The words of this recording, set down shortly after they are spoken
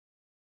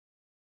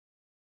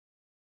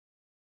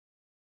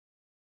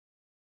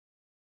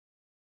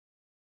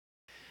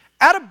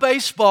At a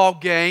baseball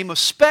game, a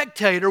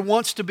spectator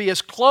wants to be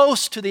as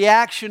close to the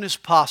action as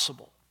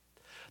possible.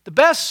 The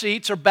best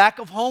seats are back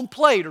of home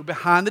plate or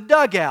behind the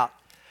dugout,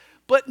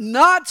 but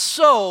not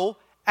so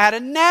at a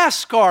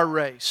NASCAR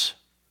race.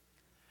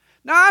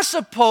 Now, I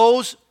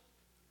suppose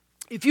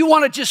if you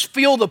want to just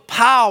feel the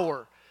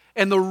power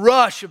and the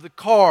rush of the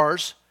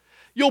cars,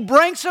 you'll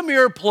bring some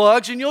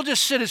earplugs and you'll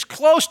just sit as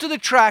close to the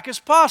track as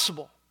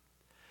possible.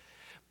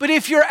 But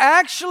if you're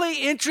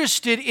actually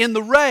interested in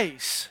the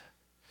race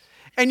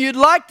and you'd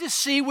like to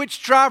see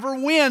which driver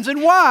wins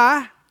and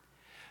why,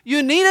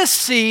 you need a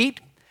seat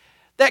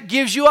that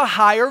gives you a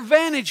higher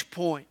vantage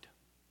point.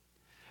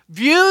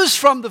 Views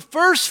from the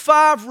first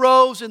 5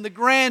 rows in the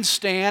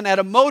grandstand at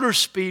a motor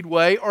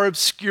speedway are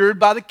obscured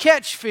by the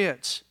catch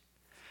fence.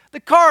 The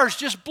cars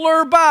just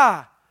blur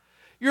by.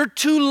 You're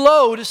too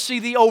low to see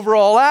the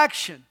overall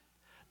action.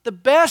 The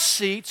best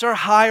seats are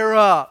higher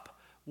up,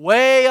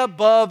 way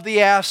above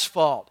the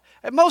asphalt.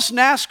 At most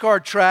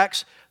NASCAR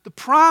tracks, the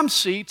prime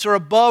seats are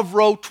above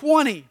row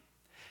 20.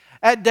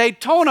 At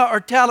Daytona or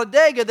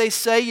Talladega, they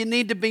say you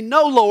need to be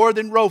no lower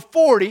than row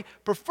 40,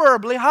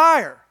 preferably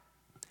higher.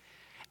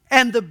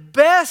 And the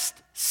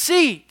best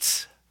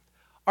seats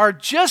are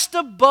just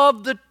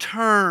above the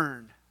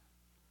turn.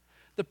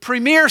 The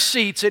premier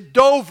seats at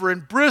Dover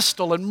and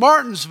Bristol and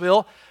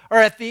Martinsville are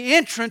at the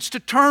entrance to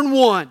turn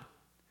 1.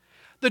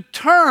 The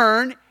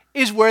turn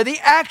is where the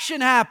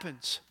action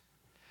happens.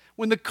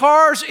 When the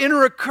cars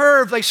enter a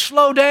curve, they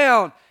slow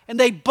down and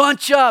they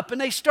bunch up and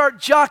they start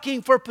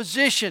jockeying for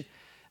position.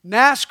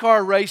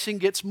 NASCAR racing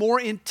gets more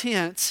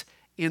intense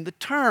in the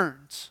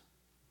turns.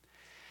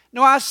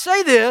 Now, I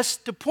say this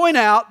to point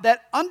out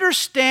that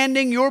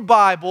understanding your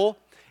Bible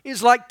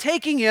is like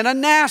taking in a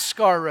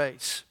NASCAR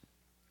race.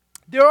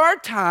 There are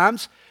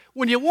times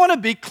when you want to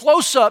be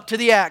close up to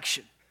the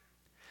action.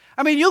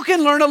 I mean, you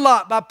can learn a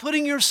lot by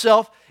putting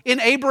yourself in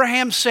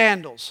Abraham's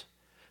sandals,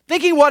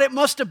 thinking what it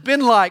must have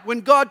been like when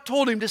God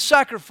told him to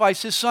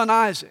sacrifice his son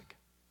Isaac.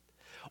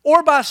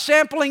 Or by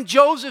sampling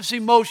Joseph's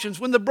emotions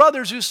when the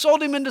brothers who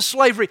sold him into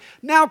slavery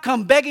now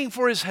come begging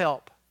for his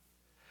help.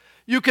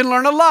 You can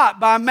learn a lot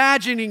by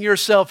imagining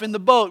yourself in the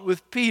boat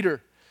with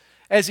Peter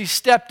as he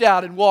stepped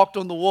out and walked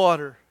on the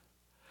water.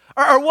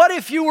 Or what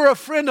if you were a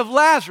friend of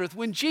Lazarus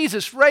when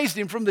Jesus raised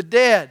him from the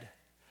dead?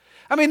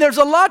 I mean, there's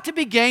a lot to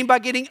be gained by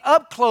getting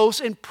up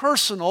close and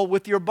personal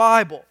with your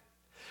Bible.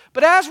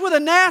 But as with a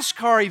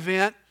NASCAR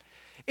event,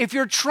 if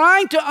you're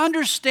trying to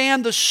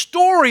understand the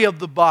story of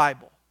the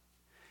Bible,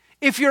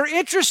 if you're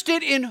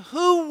interested in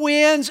who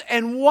wins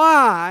and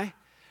why,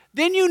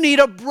 then you need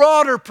a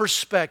broader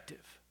perspective.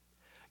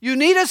 You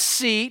need a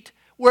seat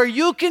where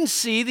you can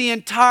see the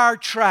entire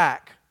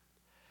track.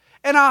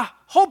 And I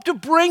hope to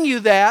bring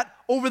you that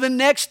over the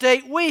next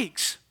 8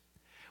 weeks.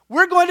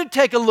 We're going to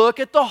take a look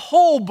at the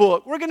whole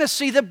book. We're going to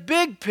see the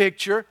big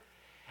picture,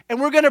 and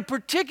we're going to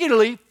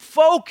particularly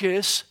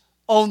focus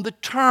on the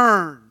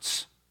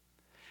turns.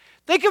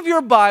 Think of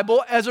your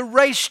Bible as a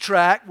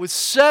racetrack with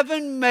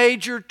 7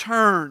 major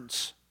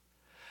turns.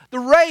 The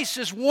race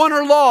is won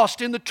or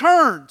lost in the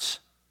turns.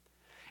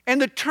 And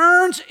the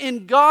turns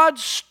in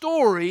God's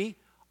story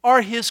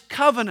are His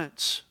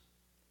covenants.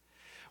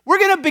 We're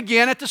going to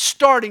begin at the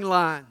starting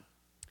line.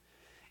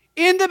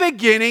 In the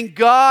beginning,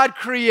 God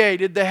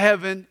created the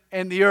heaven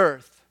and the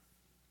earth.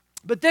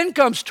 But then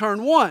comes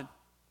turn 1.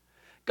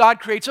 God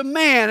creates a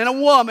man and a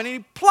woman, and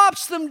He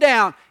plops them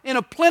down in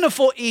a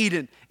plentiful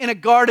Eden, in a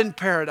garden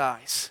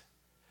paradise.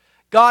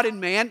 God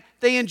and man,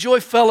 they enjoy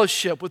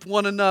fellowship with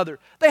one another.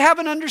 They have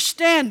an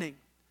understanding,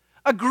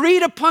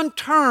 agreed upon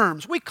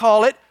terms. We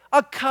call it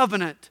a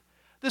covenant.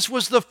 This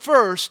was the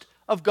first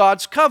of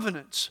God's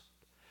covenants.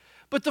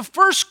 But the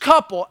first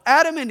couple,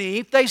 Adam and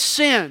Eve, they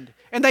sinned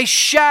and they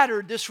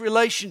shattered this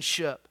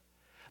relationship.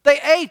 They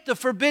ate the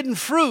forbidden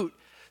fruit.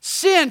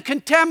 Sin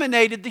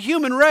contaminated the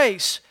human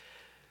race.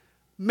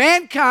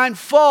 Mankind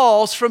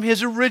falls from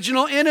his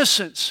original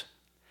innocence.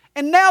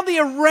 And now the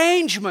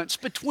arrangements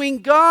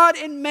between God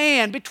and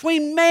man,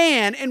 between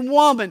man and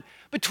woman,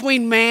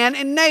 between man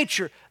and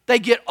nature, they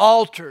get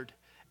altered.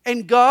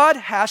 And God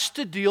has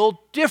to deal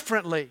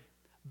differently.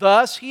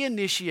 Thus, He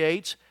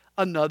initiates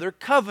another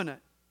covenant.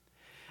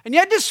 And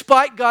yet,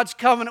 despite God's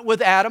covenant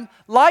with Adam,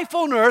 life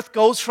on earth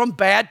goes from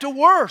bad to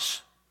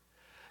worse.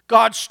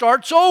 God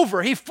starts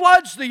over. He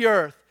floods the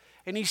earth,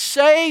 and He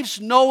saves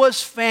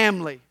Noah's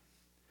family.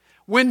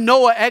 When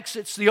Noah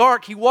exits the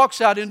ark, he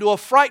walks out into a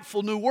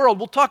frightful new world.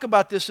 We'll talk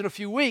about this in a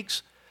few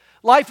weeks.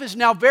 Life is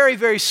now very,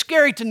 very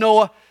scary to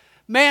Noah.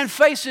 Man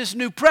faces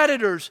new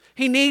predators.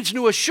 He needs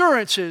new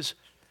assurances.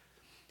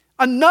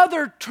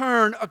 Another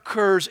turn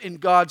occurs in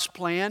God's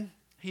plan.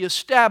 He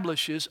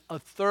establishes a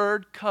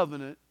third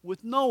covenant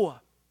with Noah.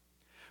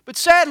 But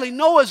sadly,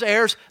 Noah's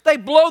heirs, they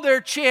blow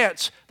their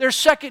chance, their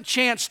second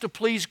chance to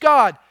please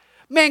God.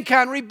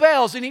 Mankind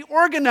rebels and he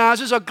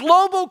organizes a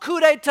global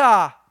coup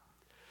d'etat.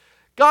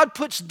 God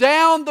puts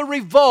down the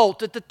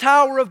revolt at the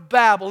Tower of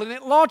Babel, and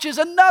it launches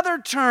another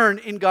turn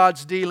in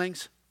God's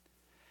dealings.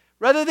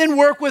 Rather than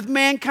work with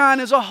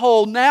mankind as a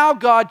whole, now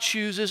God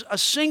chooses a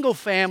single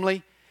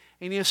family,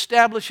 and He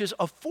establishes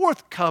a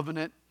fourth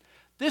covenant,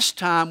 this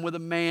time with a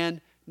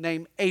man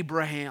named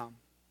Abraham.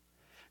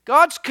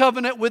 God's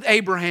covenant with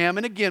Abraham,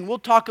 and again, we'll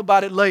talk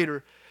about it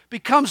later,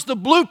 becomes the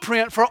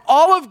blueprint for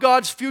all of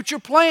God's future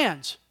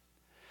plans.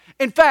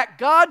 In fact,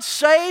 God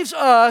saves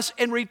us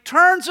and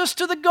returns us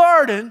to the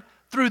garden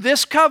through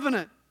this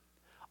covenant.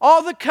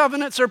 All the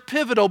covenants are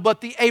pivotal,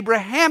 but the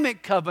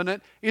Abrahamic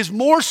covenant is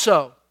more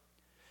so.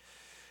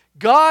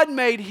 God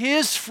made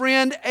His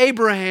friend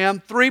Abraham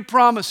 3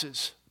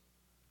 promises: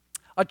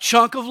 a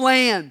chunk of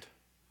land,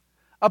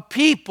 a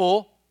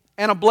people,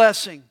 and a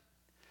blessing.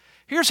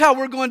 Here's how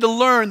we're going to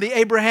learn the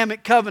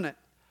Abrahamic covenant: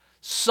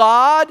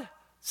 sod,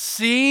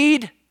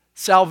 seed,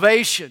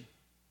 salvation.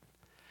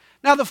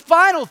 Now the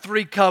final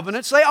 3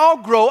 covenants, they all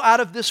grow out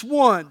of this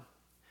one.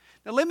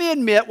 Now let me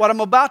admit what I'm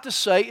about to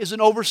say is an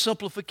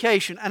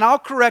oversimplification, and I'll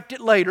correct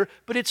it later,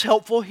 but it's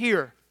helpful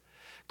here.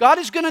 God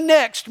is going to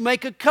next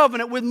make a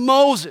covenant with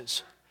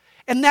Moses,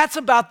 and that's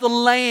about the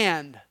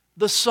land,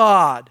 the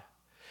sod.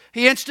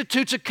 He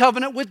institutes a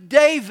covenant with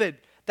David.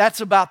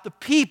 That's about the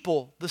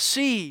people, the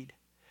seed.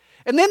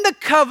 And then the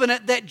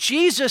covenant that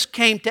Jesus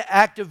came to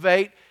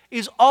activate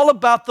is all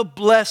about the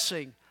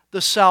blessing,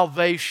 the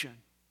salvation.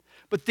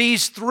 But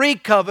these 3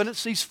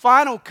 covenants, these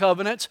final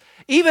covenants,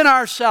 even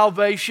our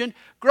salvation,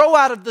 grow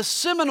out of the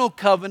seminal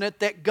covenant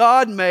that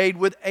God made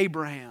with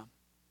Abraham.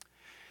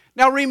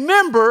 Now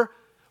remember,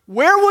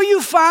 where will you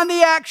find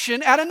the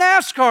action at a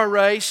NASCAR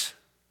race?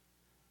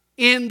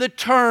 In the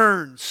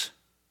turns.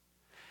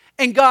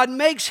 And God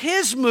makes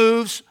His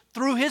moves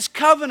through His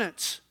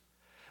covenants.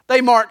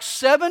 They mark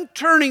 7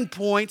 turning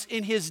points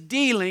in His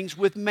dealings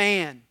with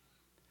man.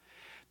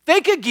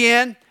 Think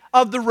again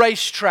of the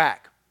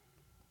racetrack.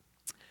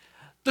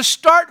 The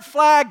start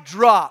flag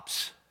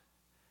drops.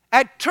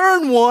 At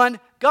turn 1,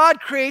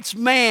 God creates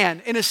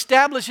man and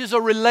establishes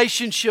a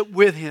relationship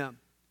with him.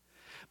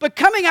 But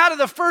coming out of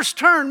the first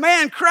turn,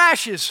 man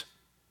crashes.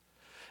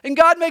 And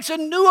God makes a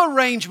new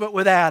arrangement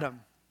with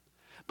Adam.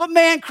 But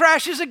man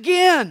crashes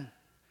again.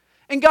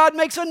 And God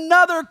makes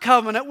another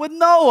covenant with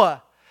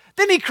Noah.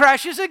 Then he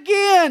crashes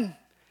again.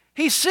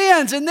 He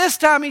sins, and this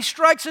time he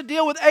strikes a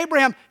deal with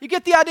Abraham. You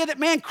get the idea that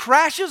man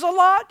crashes a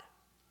lot?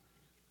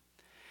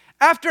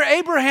 After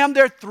Abraham,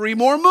 there are 3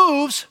 more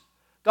moves.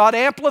 God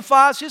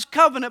amplifies His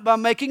covenant by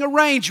making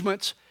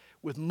arrangements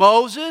with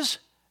Moses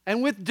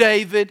and with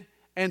David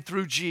and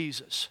through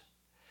Jesus.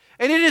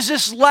 And it is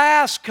this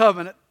last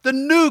covenant, the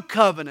new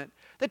covenant,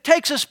 that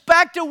takes us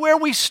back to where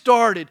we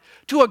started,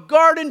 to a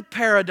garden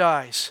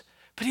paradise.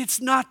 But it's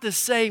not the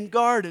same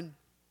garden.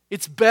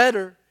 It's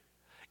better.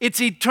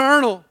 It's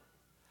eternal.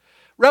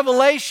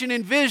 Revelation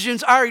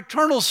envisions our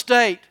eternal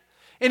state,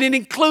 and it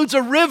includes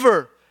a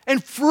river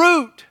and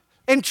fruit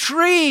and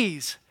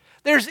trees.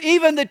 There's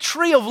even the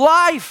tree of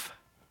life.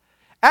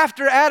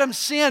 After Adam's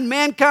sin,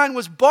 mankind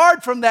was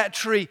barred from that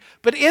tree.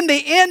 But in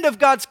the end of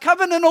God's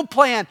covenantal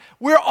plan,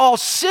 we're all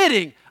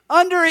sitting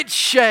under its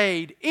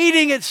shade,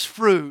 eating its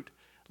fruit,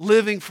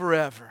 living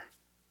forever.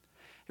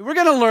 And we're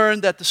going to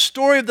learn that the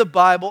story of the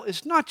Bible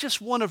is not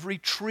just one of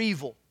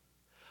retrieval,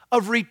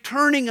 of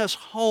returning us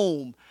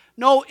home.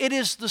 No, it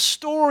is the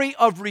story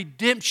of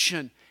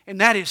redemption, and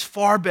that is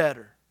far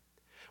better.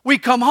 We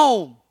come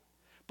home,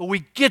 but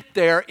we get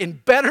there in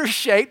better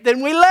shape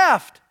than we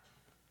left.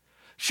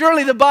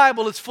 Surely the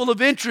Bible is full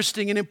of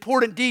interesting and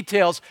important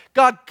details.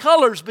 God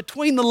colors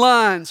between the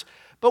lines.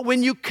 But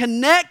when you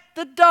connect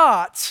the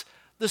dots,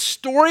 the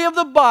story of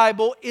the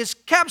Bible is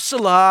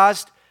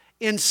capsulized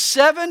in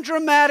 7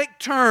 dramatic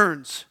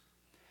turns,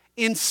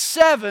 in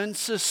 7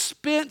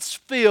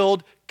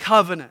 suspense-filled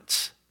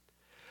covenants.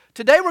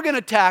 Today we're going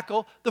to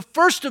tackle the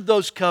first of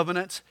those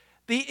covenants,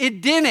 the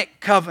Edenic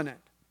covenant.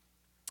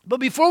 But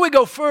before we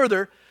go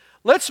further,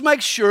 let's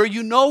make sure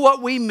you know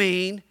what we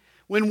mean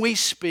when we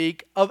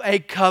speak of a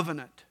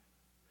covenant.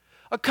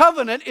 A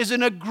covenant is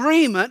an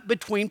agreement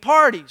between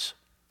parties.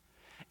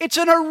 It's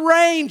an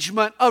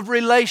arrangement of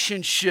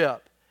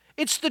relationship.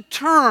 It's the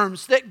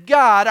terms that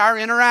guide our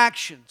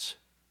interactions.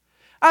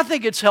 I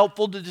think it's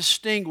helpful to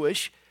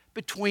distinguish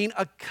between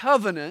a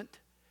covenant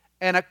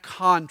and a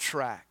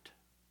contract.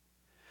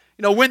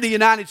 You know, when the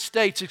United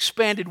States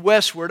expanded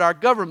westward, our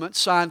government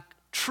signed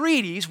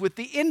treaties with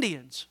the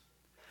Indians.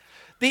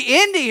 The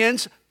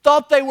Indians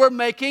thought they were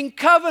making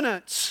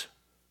covenants.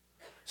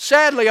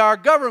 Sadly, our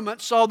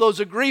government saw those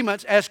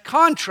agreements as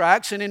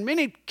contracts, and in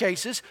many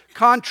cases,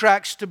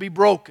 contracts to be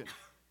broken.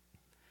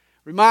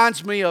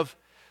 Reminds me of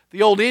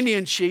the old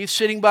Indian chief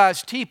sitting by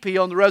his teepee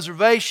on the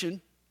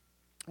reservation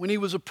when he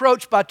was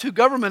approached by 2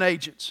 government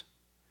agents.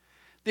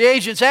 The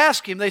agents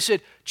asked him, they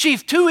said,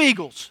 "Chief Two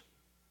Eagles,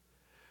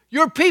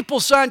 your people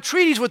signed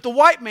treaties with the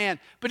white man,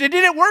 but it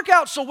didn't work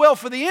out so well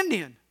for the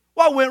Indian.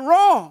 What went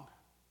wrong?"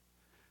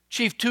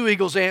 Chief Two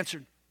Eagles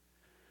answered,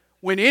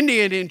 "When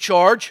Indian in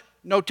charge,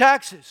 no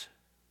taxes,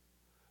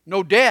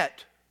 no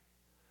debt,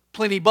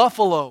 plenty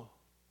buffalo,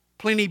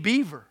 plenty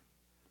beaver,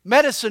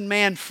 medicine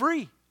man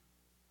free.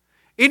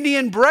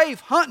 Indian brave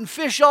hunt and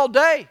fish all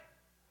day.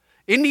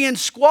 Indian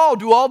squaw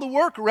do all the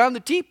work around the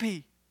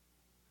teepee.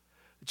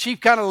 The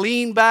chief kind of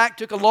leaned back,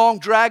 took a long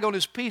drag on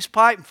his peace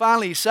pipe, and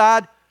finally he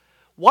sighed,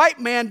 "White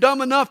man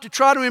dumb enough to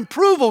try to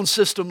improve on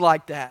system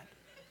like that."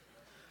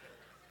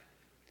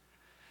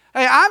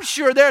 Hey, I'm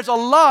sure there's a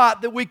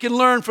lot that we can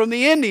learn from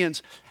the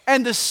Indians.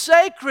 And the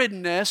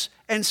sacredness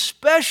and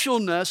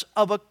specialness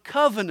of a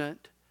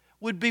covenant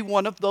would be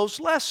one of those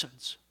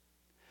lessons.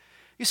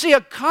 You see,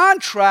 a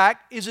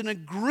contract is an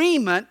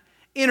agreement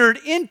entered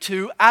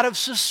into out of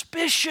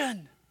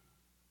suspicion.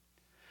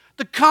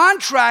 The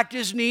contract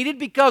is needed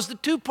because the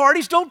two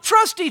parties don't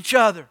trust each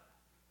other.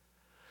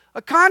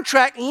 A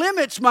contract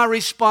limits my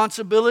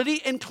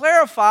responsibility and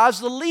clarifies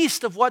the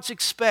least of what's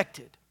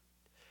expected.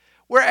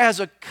 Whereas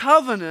a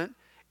covenant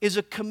is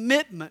a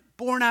commitment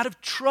born out of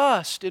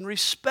trust and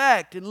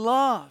respect and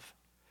love.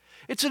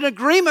 It's an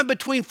agreement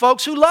between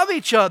folks who love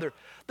each other.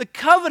 The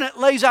covenant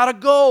lays out a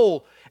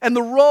goal and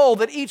the role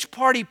that each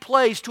party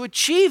plays to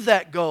achieve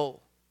that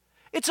goal.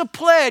 It's a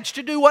pledge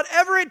to do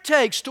whatever it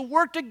takes to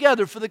work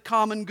together for the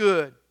common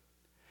good.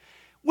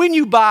 When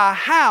you buy a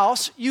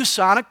house, you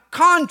sign a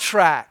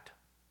contract.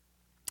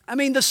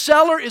 The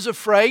seller is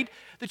afraid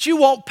that you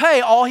won't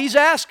pay all he's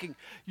asking.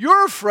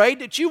 You're afraid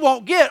that you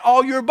won't get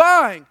all you're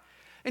buying.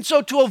 And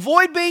so to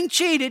avoid being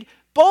cheated,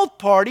 both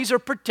parties are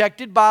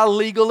protected by a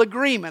legal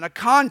agreement, a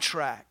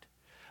contract.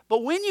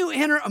 But when you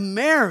enter a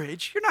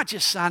marriage, you're not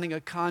just signing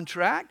a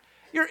contract,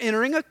 you're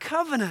entering a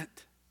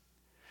covenant.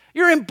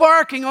 You're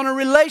embarking on a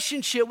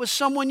relationship with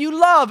someone you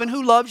love and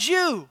who loves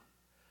you.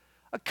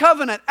 A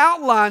covenant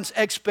outlines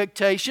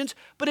expectations,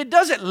 but it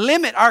doesn't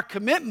limit our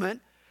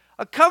commitment.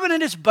 A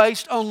covenant is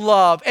based on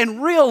love,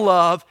 and real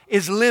love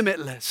is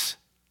limitless.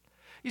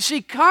 You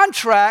see,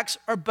 contracts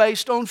are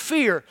based on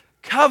fear.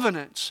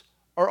 Covenants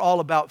are all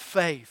about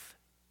faith.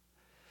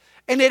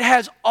 And it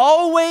has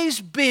always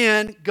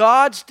been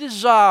God's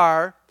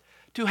desire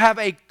to have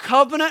a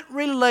covenant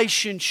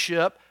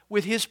relationship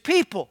with His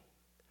people.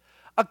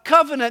 A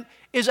covenant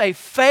is a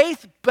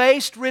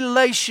faith-based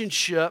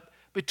relationship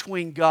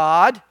between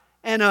God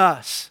and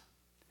us.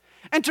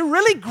 And to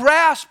really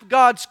grasp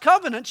God's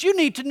covenants, you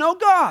need to know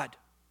God.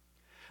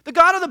 The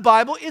God of the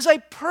Bible is a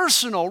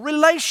personal,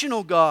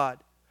 relational God,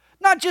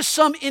 not just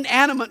some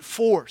inanimate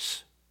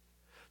force.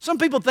 Some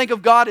people think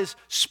of God as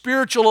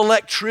spiritual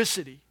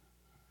electricity.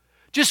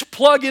 Just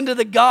plug into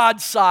the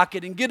God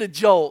socket and get a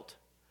jolt.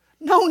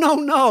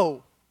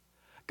 No.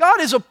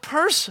 God is a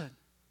person.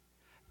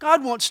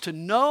 God wants to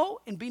know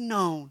and be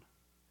known.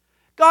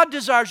 God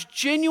desires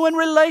genuine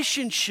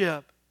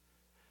relationship.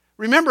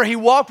 Remember, He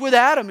walked with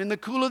Adam in the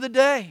cool of the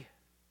day.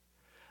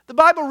 The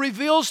Bible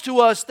reveals to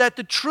us that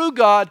the true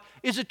God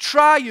is a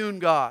triune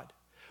God.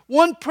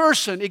 One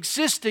person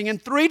existing in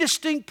three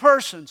distinct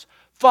persons,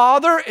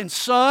 Father and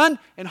Son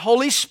and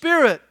Holy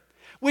Spirit,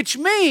 which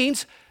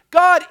means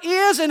God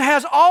is and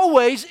has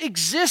always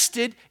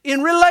existed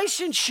in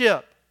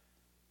relationship.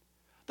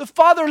 The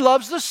Father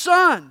loves the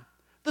Son.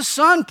 The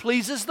Son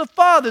pleases the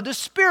Father. The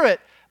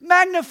Spirit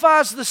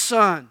magnifies the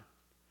Son.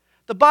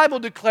 The Bible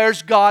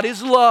declares God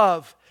is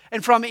love.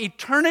 And from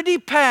eternity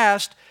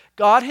past,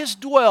 God has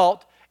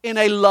dwelt in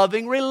a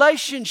loving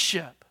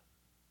relationship.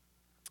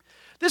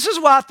 This is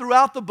why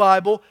throughout the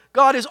Bible,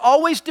 God is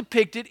always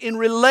depicted in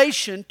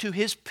relation to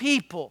His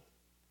people.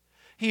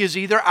 He is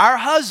either our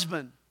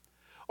husband,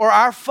 or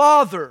our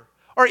father,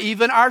 or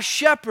even our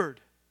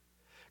shepherd.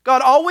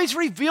 God always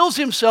reveals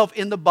Himself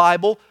in the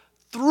Bible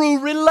through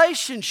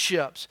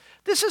relationships.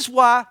 This is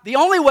why the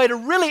only way to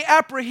really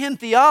apprehend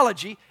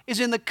theology is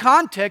in the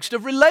context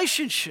of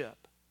relationship.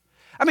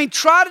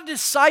 Try to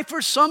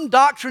decipher some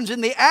doctrines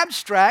in the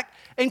abstract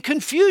and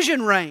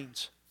confusion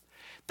reigns.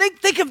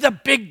 Think of the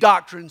big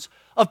doctrines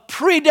of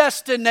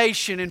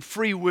predestination and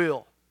free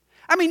will.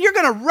 You're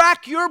going to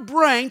rack your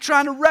brain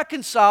trying to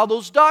reconcile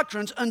those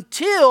doctrines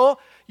until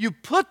you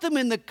put them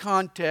in the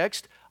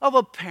context of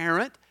a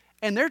parent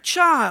and their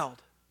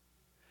child.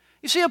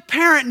 You see, a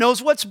parent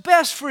knows what's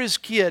best for his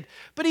kid,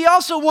 but he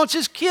also wants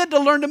his kid to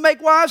learn to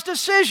make wise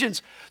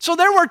decisions. So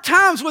there were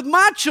times with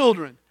my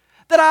children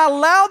that I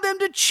allowed them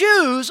to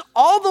choose,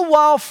 all the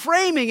while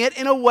framing it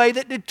in a way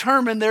that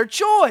determined their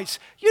choice.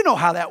 You know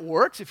how that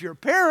works if you're a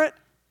parent.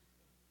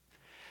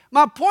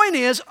 My point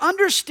is,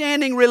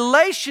 understanding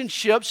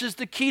relationships is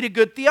the key to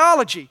good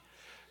theology.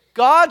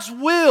 God's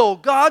will,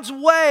 God's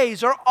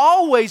ways are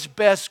always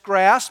best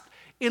grasped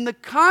in the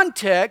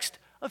context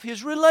of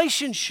His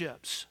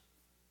relationships.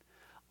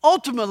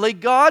 Ultimately,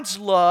 God's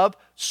love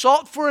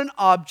sought for an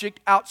object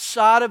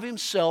outside of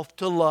Himself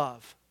to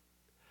love.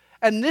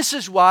 And this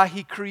is why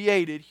He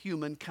created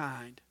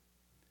humankind.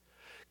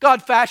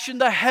 God fashioned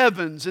the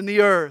heavens and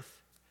the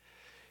earth.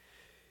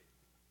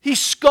 He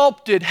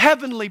sculpted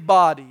heavenly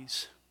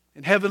bodies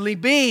and heavenly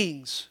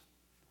beings.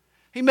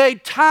 He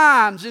made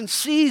times and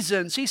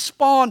seasons. He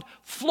spawned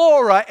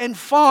flora and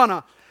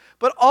fauna.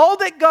 But all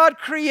that God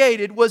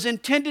created was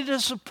intended to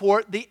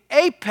support the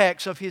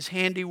apex of His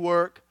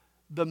handiwork,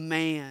 the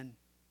man.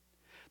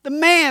 The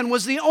man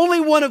was the only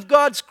one of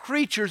God's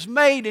creatures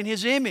made in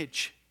His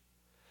image.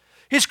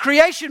 His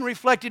creation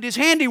reflected His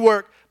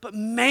handiwork, but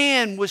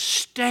man was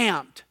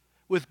stamped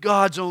with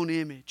God's own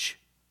image.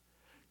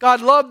 God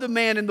loved the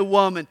man and the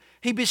woman.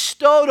 He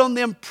bestowed on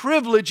them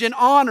privilege and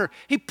honor.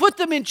 He put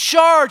them in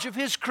charge of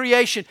His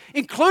creation,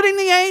 including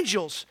the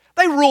angels.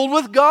 They ruled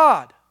with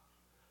God.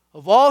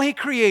 Of all He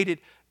created,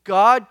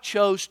 God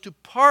chose to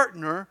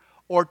partner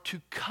or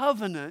to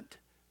covenant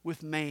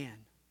with man.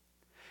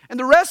 And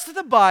the rest of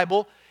the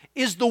Bible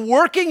is the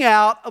working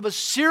out of a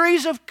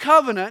series of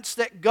covenants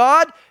that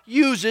God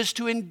uses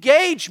to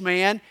engage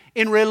man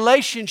in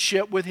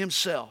relationship with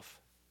Himself.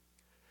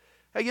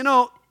 Hey, you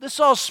know, this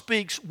all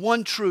speaks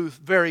one truth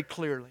very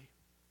clearly.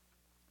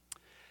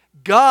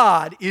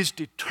 God is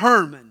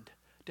determined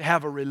to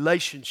have a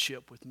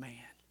relationship with man.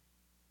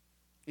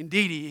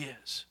 Indeed, He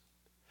is.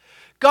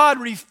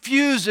 God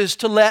refuses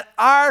to let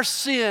our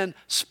sin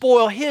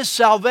spoil His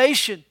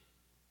salvation.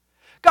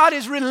 God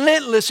is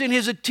relentless in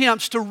His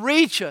attempts to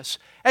reach us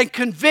and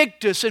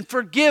convict us and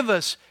forgive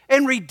us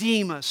and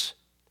redeem us.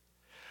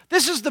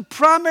 This is the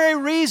primary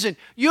reason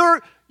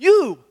your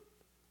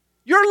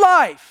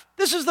life,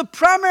 this is the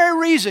primary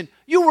reason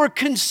you were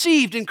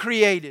conceived and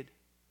created.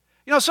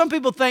 You know, some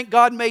people think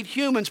God made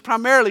humans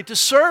primarily to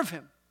serve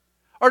Him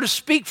or to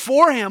speak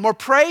for Him or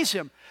praise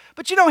Him.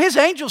 But you know, His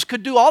angels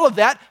could do all of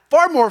that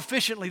far more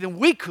efficiently than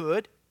we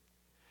could.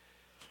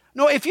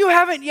 No, if you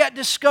haven't yet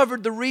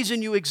discovered the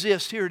reason you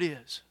exist, here it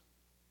is.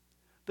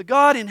 The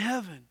God in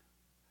heaven,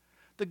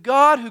 the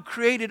God who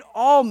created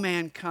all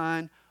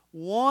mankind,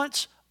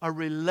 wants a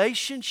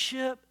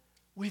relationship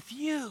with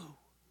you.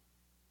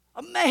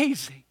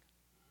 Amazing.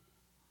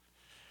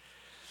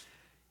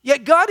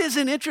 Yet God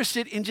isn't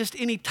interested in just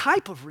any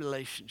type of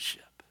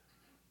relationship.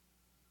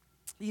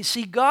 You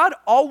see, God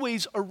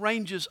always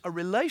arranges a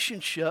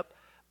relationship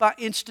by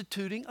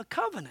instituting a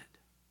covenant.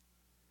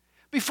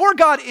 Before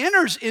God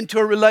enters into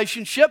a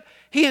relationship,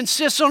 He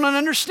insists on an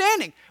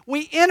understanding.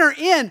 We enter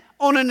in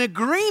on an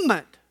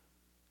agreement.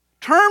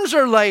 Terms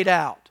are laid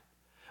out.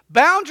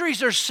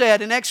 Boundaries are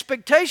set and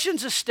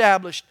expectations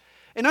established.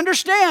 And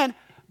understand,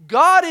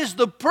 God is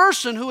the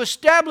person who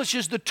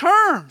establishes the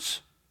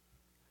terms.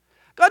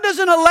 God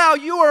doesn't allow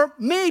you or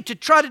me to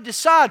try to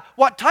decide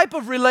what type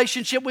of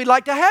relationship we'd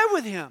like to have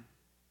with Him.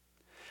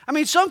 I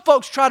mean, some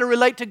folks try to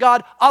relate to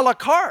God a la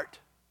carte.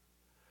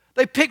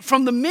 They pick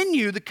from the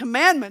menu the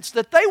commandments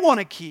that they want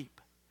to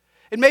keep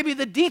and maybe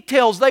the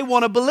details they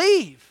want to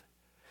believe.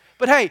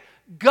 But hey,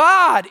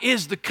 God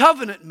is the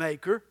covenant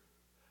maker.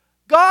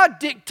 God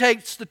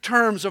dictates the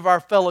terms of our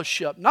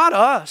fellowship, not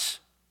us.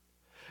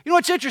 You know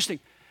what's interesting?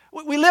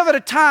 We live at a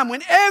time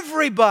when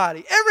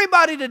everybody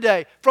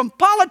today, from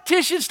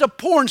politicians to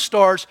porn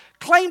stars,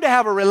 claim to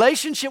have a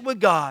relationship with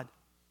God.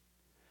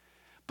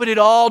 But it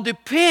all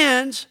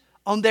depends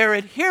on their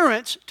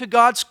adherence to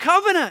God's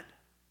covenant.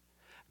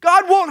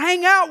 God won't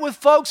hang out with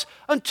folks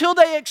until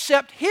they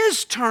accept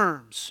His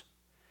terms.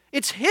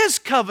 It's His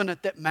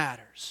covenant that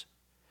matters.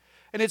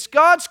 And it's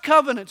God's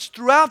covenants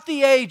throughout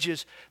the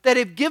ages that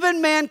have given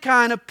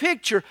mankind a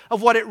picture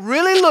of what it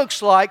really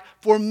looks like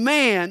for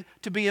man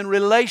to be in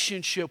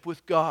relationship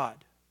with God.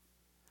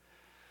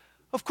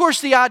 Of course,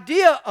 the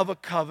idea of a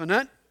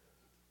covenant,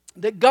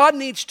 that God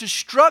needs to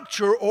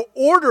structure or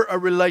order a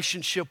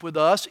relationship with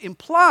us,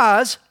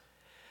 implies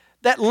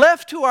that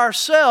left to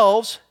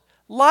ourselves,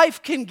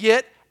 life can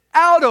get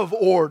out of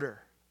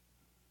order.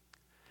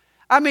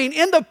 I mean,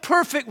 in the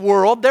perfect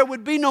world, there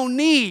would be no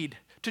need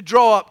to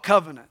draw up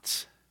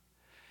covenants.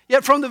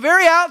 Yet from the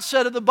very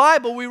outset of the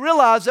Bible, we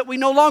realize that we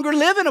no longer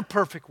live in a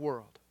perfect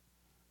world.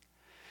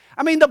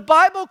 I mean, the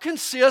Bible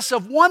consists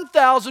of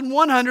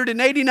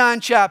 1,189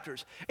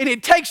 chapters, and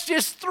it takes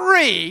just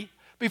 3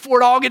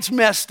 before it all gets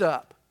messed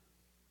up.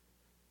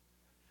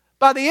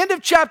 By the end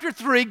of chapter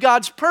 3,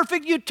 God's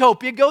perfect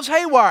utopia goes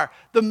haywire.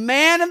 The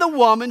man and the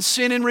woman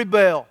sin and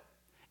rebel.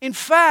 In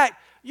fact,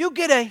 you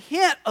get a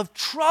hint of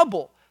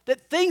trouble,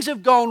 that things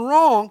have gone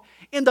wrong,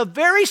 in the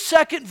very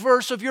second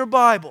verse of your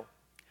Bible.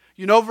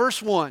 You know verse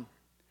 1.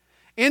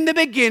 In the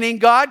beginning,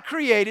 God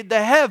created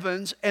the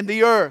heavens and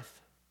the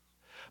earth.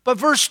 But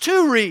verse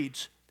 2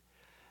 reads,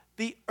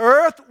 the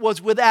earth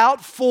was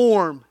without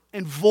form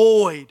and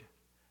void,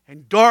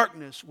 and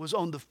darkness was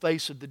on the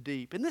face of the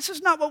deep. And this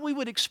is not what we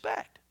would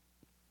expect.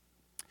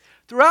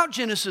 Throughout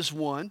Genesis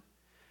 1,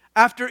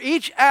 after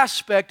each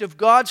aspect of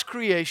God's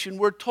creation,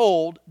 we're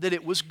told that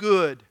it was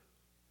good.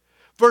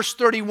 Verse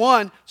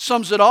 31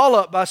 sums it all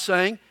up by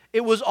saying,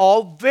 it was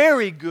all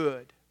very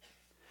good.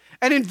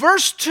 And in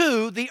verse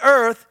 2, the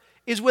earth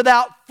is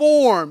without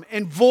form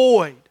and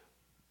void.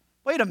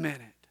 Wait a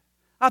minute.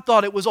 I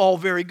thought it was all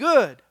very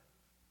good.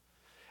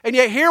 And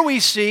yet here we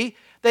see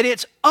that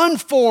it's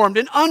unformed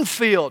and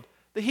unfilled.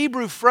 The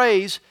Hebrew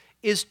phrase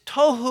is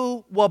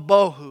tohu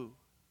wabohu.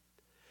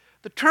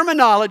 The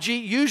terminology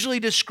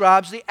usually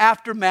describes the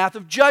aftermath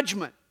of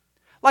judgment,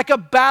 like a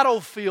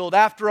battlefield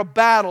after a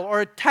battle or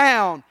a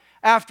town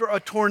after a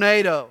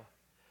tornado.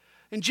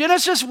 In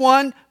Genesis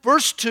 1,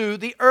 verse 2,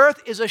 the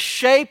earth is a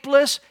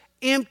shapeless,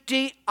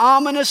 empty,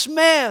 ominous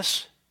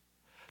mess.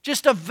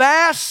 Just a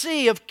vast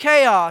sea of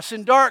chaos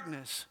and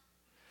darkness.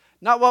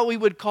 Not what we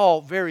would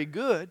call very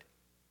good.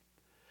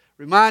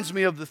 Reminds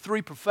me of the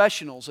 3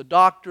 professionals, a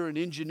doctor, an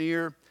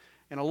engineer,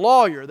 and a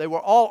lawyer. They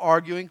were all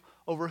arguing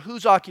over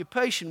whose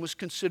occupation was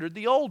considered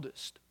the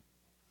oldest.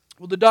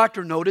 Well, the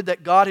doctor noted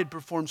that God had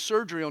performed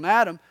surgery on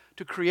Adam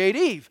to create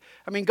Eve.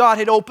 God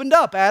had opened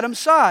up Adam's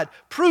side,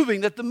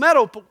 proving that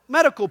the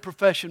medical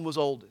profession was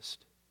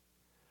oldest.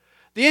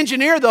 The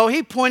engineer, though,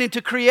 he pointed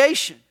to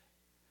creation.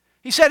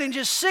 He said in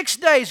just 6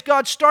 days,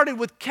 God started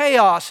with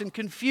chaos and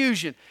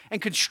confusion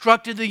and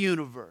constructed the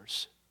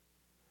universe.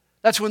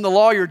 That's when the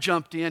lawyer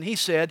jumped in. He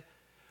said,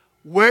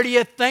 "Where do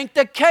you think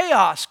the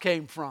chaos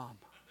came from?"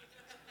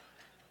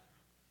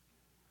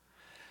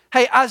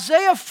 Hey,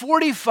 Isaiah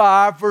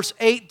 45 verse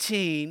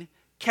 18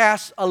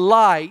 casts a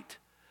light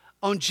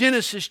on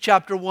Genesis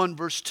chapter 1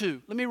 verse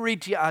 2. Let me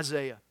read to you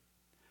Isaiah.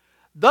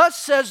 "Thus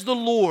says the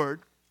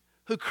Lord,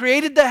 who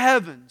created the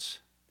heavens,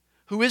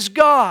 who is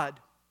God,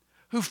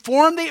 who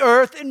formed the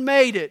earth and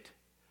made it,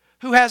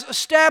 who has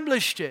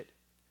established it,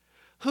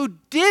 who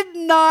did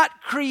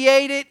not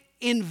create it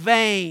in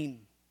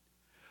vain,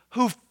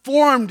 who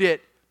formed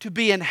it to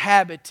be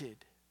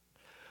inhabited."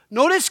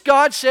 Notice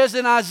God says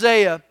in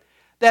Isaiah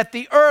that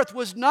the earth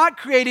was not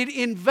created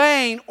in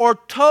vain or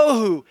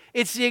tohu.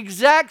 It's the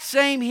exact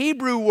same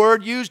Hebrew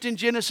word used in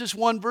Genesis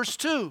 1 verse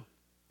 2.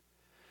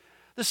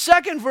 The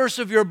second verse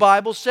of your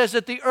Bible says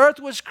that the earth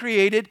was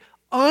created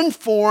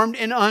unformed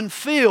and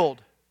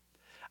unfilled.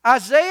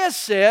 Isaiah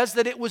says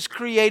that it was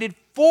created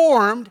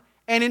formed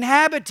and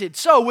inhabited.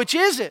 So, which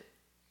is it?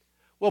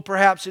 Well,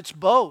 perhaps it's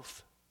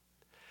both.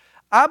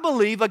 I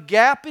believe a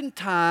gap in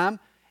time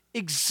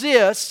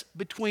exists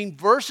between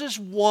verses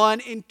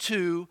 1 and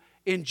 2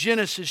 in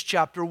Genesis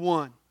chapter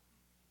 1.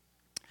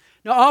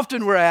 Now,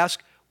 often we're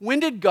asked, when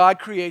did God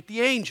create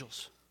the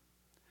angels?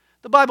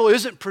 The Bible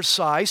isn't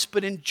precise,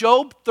 but in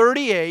Job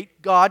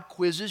 38, God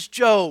quizzes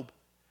Job.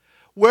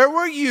 "Where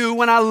were you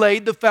when I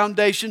laid the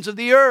foundations of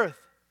the earth?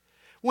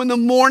 When the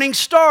morning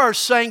stars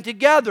sang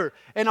together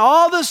and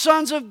all the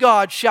sons of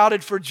God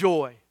shouted for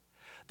joy?"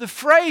 The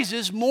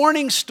phrases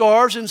morning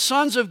stars and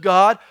sons of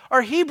God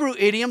are Hebrew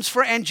idioms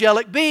for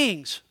angelic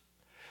beings.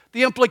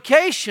 The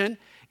implication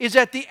is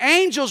that the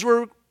angels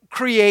were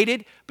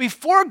created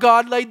before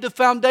God laid the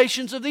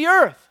foundations of the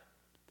earth.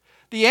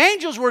 The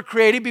angels were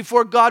created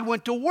before God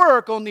went to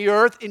work on the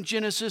earth in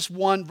Genesis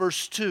 1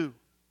 verse 2.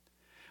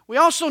 We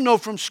also know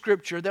from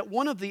Scripture that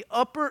one of the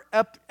upper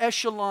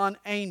echelon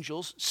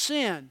angels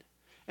sinned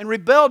and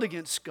rebelled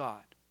against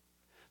God.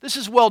 This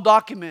is well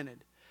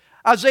documented.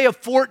 Isaiah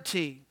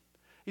 14,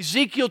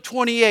 Ezekiel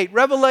 28,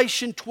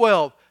 Revelation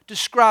 12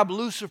 describe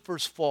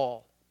Lucifer's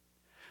fall.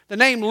 The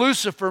name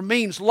Lucifer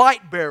means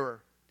light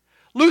bearer.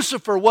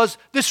 Lucifer was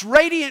this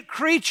radiant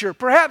creature,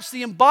 perhaps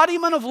the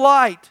embodiment of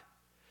light.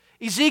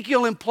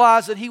 Ezekiel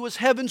implies that he was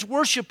heaven's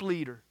worship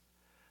leader.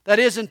 That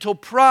is, until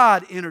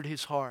pride entered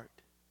his heart.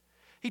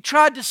 He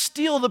tried to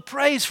steal the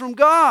praise from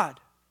God.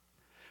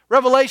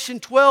 Revelation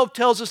 12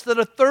 tells us that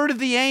a third of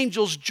the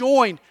angels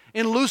joined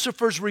in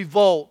Lucifer's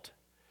revolt.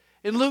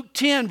 In Luke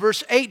 10,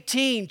 verse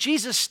 18,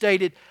 Jesus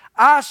stated,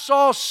 "I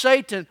saw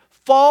Satan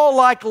fall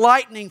like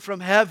lightning from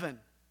heaven."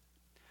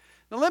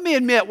 Now let me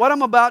admit, what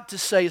I'm about to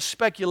say is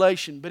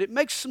speculation, but it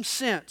makes some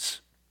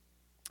sense.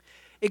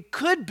 It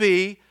could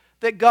be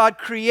that God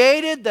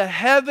created the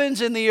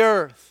heavens and the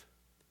earth,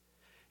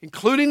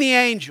 including the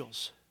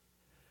angels.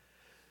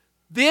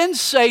 Then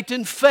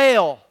Satan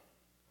fell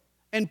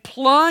and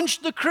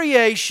plunged the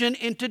creation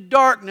into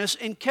darkness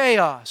and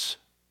chaos.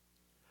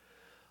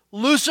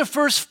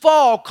 Lucifer's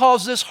fall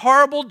caused this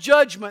horrible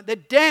judgment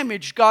that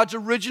damaged God's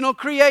original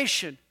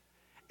creation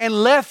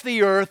and left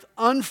the earth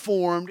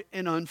unformed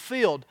and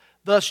unfilled.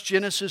 Thus,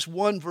 Genesis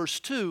 1 verse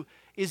 2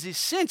 is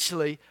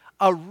essentially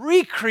a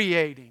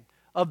recreating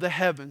of the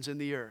heavens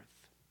and the earth.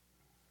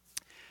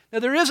 Now,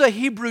 there is a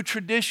Hebrew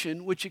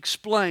tradition which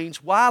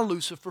explains why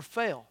Lucifer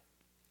fell.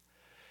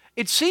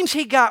 It seems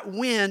he got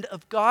wind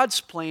of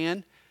God's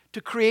plan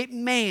to create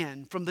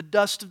man from the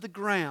dust of the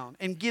ground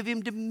and give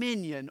him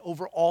dominion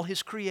over all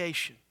his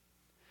creation.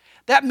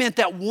 That meant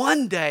that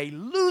one day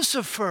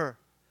Lucifer,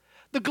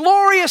 the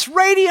glorious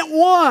radiant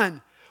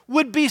one,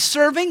 would be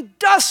serving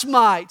dust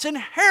mites and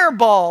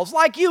hairballs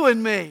like you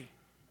and me.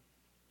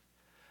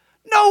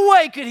 No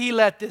way could he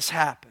let this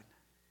happen.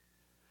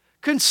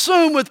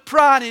 Consumed with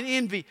pride and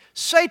envy,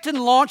 Satan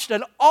launched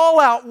an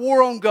all-out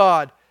war on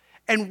God.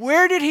 And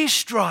where did he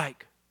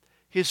strike?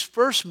 His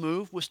first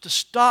move was to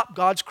stop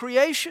God's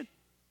creation,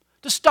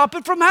 to stop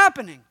it from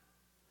happening.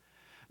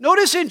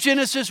 Notice in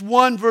Genesis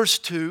 1 verse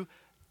 2,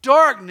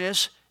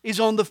 darkness is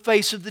on the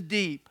face of the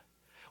deep,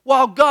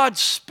 while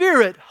God's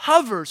Spirit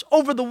hovers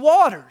over the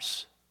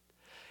waters.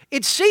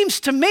 It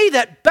seems to me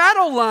that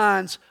battle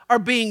lines are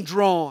being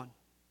drawn.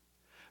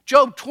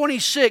 Job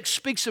 26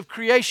 speaks of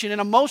creation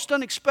in a most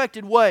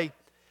unexpected way.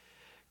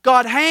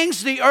 God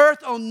hangs the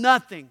earth on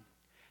nothing.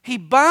 He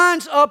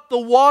binds up the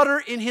water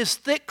in His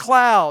thick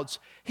clouds.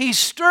 He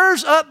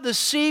stirs up the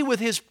sea with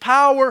His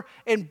power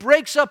and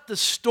breaks up the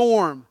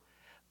storm.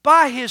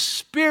 By His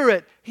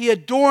Spirit He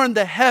adorned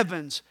the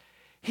heavens.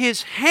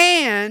 His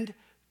hand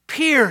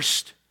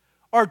pierced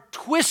or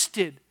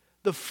twisted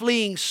the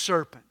fleeing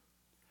serpent.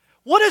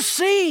 What a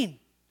scene!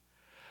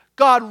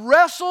 God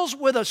wrestles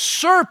with a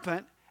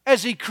serpent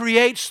as he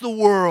creates the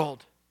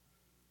world.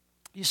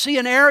 You see,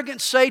 an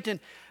arrogant Satan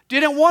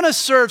didn't want to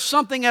serve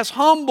something as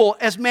humble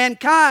as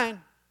mankind.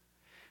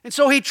 And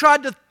so he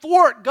tried to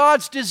thwart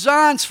God's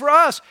designs for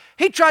us.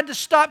 He tried to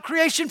stop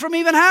creation from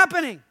even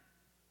happening.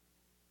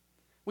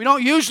 We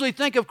don't usually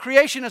think of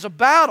creation as a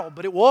battle,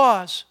 but it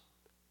was.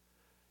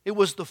 It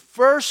was the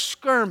first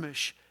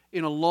skirmish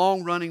in a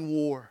long-running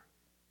war.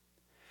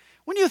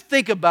 When you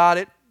think about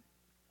it,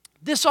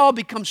 this all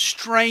becomes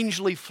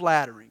strangely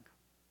flattering.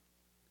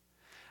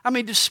 I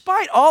mean,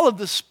 despite all of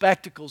the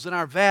spectacles in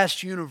our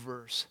vast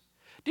universe,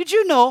 did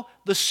you know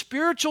the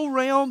spiritual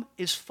realm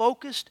is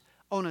focused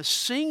on a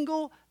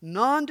single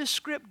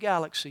nondescript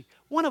galaxy,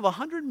 one of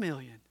 100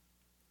 million?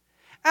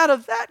 Out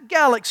of that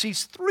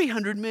galaxy's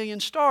 300 million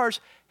stars,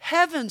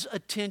 heaven's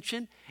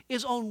attention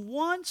is on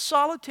one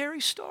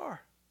solitary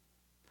star.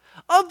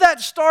 Of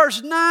that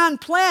star's 9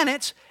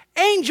 planets,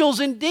 angels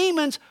and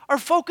demons are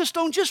focused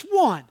on just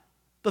one,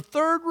 the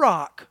third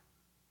rock.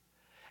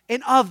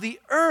 And of the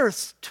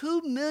earth's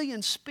 2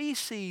 million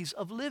species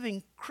of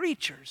living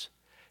creatures,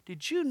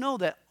 did you know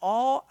that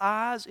all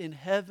eyes in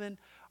heaven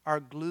are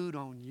glued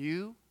on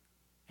you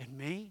and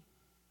me?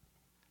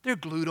 They're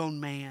glued on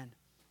man.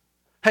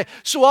 Hey,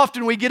 so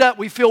often we get up,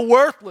 we feel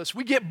worthless,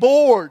 we get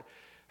bored.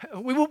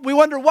 We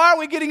wonder, why are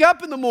we getting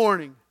up in the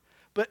morning?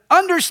 But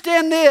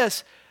understand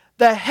this,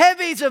 the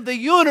heavies of the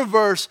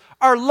universe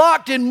are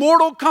locked in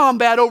mortal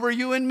combat over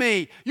you and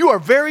me. You are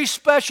very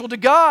special to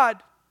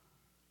God.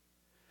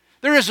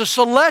 There is a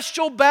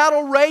celestial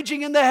battle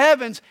raging in the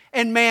heavens,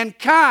 and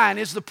mankind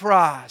is the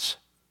prize.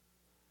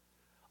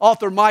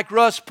 Author Mike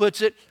Russ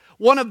puts it,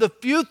 one of the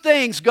few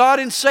things God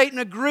and Satan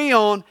agree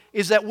on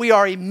is that we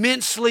are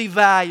immensely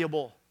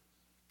valuable.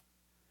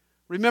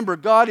 Remember,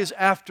 God is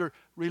after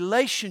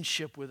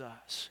relationship with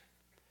us,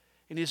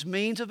 and His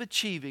means of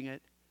achieving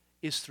it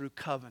is through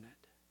covenant.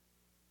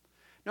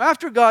 Now,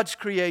 after God's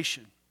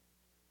creation,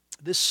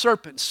 this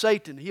serpent,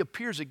 Satan, he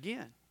appears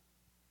again.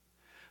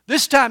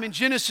 This time in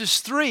Genesis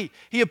 3,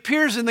 he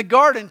appears in the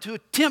garden to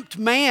tempt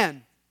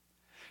man.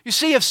 You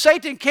see, if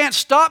Satan can't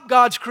stop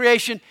God's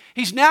creation,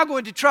 he's now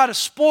going to try to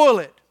spoil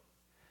it.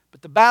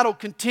 But the battle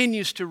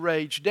continues to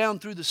rage down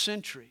through the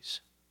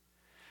centuries.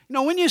 You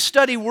know, when you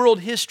study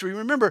world history,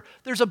 remember,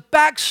 there's a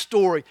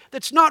backstory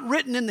that's not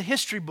written in the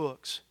history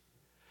books.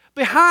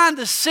 Behind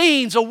the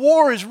scenes, a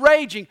war is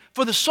raging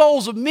for the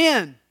souls of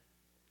men.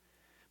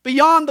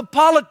 Beyond the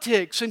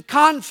politics and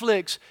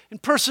conflicts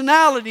and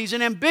personalities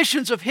and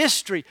ambitions of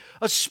history,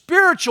 a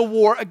spiritual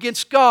war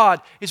against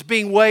God is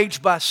being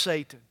waged by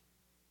Satan.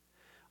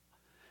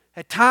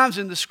 At times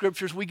in the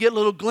Scriptures, we get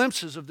little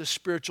glimpses of this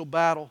spiritual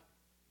battle.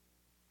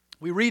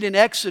 We read in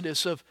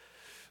Exodus of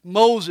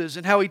Moses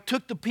and how he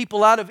took the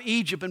people out of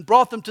Egypt and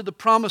brought them to the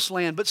Promised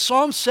Land. But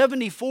Psalm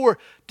 74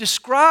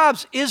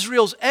 describes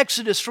Israel's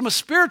exodus from a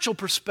spiritual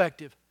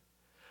perspective.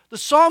 The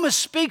psalmist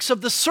speaks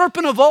of the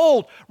serpent of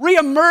old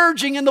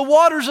re-emerging in the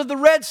waters of the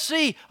Red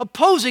Sea,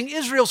 opposing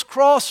Israel's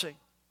crossing.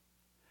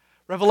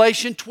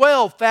 Revelation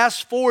 12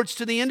 fast forwards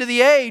to the end of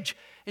the age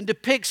and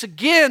depicts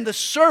again the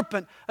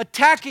serpent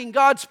attacking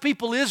God's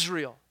people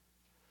Israel.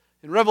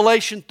 In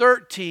Revelation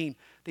 13,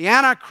 the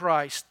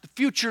Antichrist, the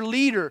future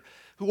leader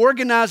who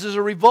organizes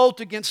a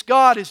revolt against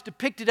God, is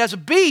depicted as a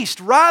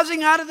beast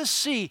rising out of the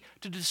sea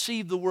to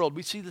deceive the world.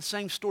 We see the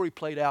same story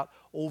played out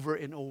over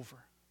and over.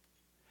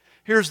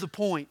 Here's the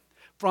point.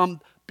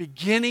 From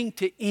beginning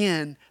to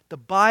end, the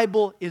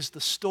Bible is the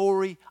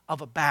story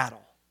of a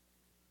battle.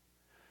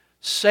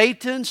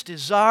 Satan's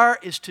desire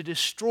is to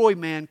destroy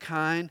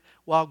mankind,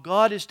 while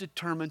God is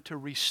determined to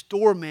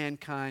restore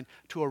mankind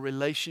to a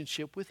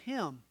relationship with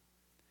Him.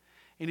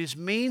 And His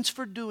means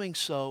for doing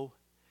so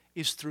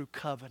is through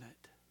covenant.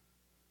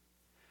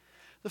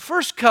 The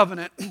first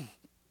covenant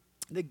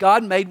that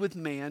God made with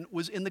man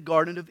was in the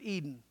Garden of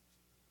Eden.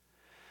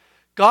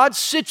 God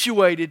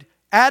situated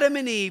Adam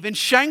and Eve in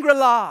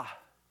Shangri-La,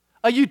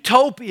 a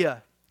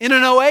utopia, in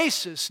an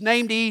oasis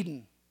named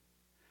Eden.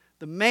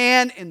 The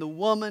man and the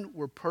woman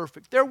were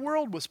perfect. Their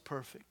world was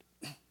perfect.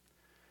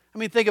 I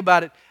mean, think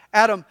about it.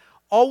 Adam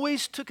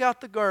always took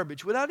out the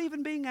garbage without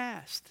even being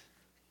asked.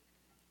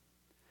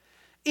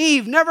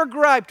 Eve never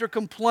griped or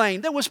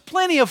complained. There was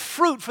plenty of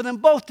fruit for them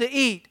both to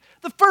eat.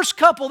 The first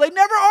couple, they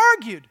never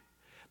argued.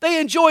 They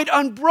enjoyed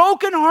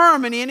unbroken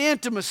harmony and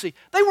intimacy.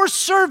 They were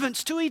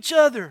servants to each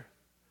other.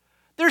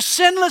 Their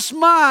sinless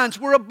minds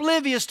were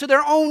oblivious to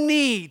their own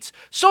needs,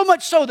 so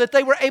much so that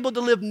they were able to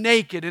live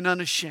naked and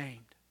unashamed.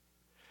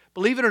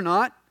 Believe it or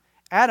not,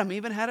 Adam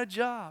even had a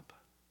job.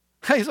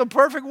 It's a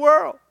perfect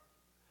world.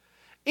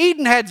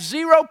 Eden had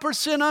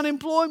 0%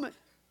 unemployment.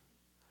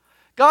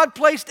 God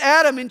placed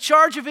Adam in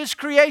charge of his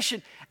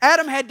creation.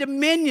 Adam had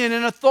dominion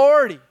and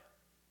authority.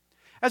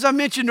 As I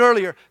mentioned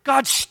earlier,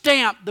 God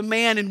stamped the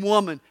man and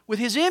woman with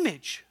His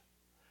image.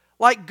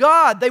 Like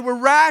God, they were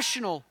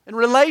rational and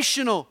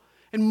relational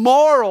and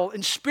moral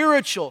and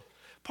spiritual.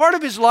 Part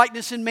of His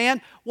likeness in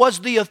man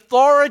was the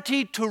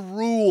authority to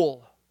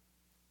rule.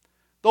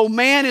 Though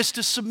man is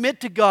to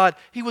submit to God,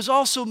 he was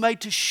also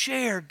made to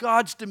share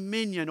God's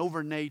dominion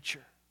over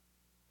nature.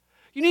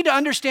 You need to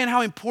understand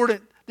how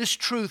important this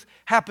truth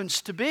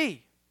happens to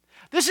be.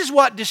 This is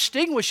what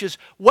distinguishes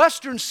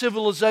Western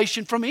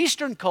civilization from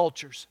Eastern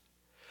cultures.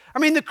 I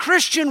mean, the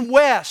Christian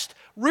West,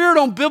 reared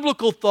on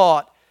biblical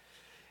thought.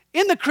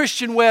 In the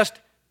Christian West,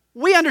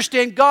 we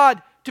understand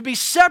God to be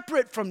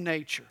separate from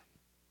nature.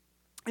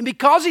 And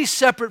because He's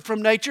separate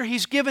from nature,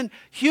 He's given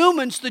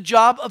humans the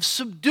job of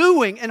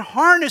subduing and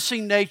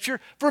harnessing nature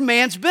for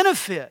man's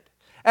benefit.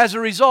 As a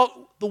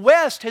result, the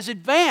West has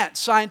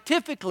advanced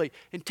scientifically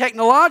and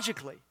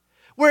technologically,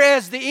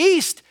 whereas the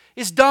East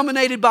is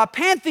dominated by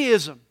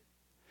pantheism,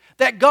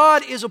 that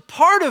God is a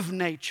part of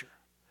nature.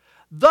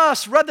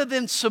 Thus, rather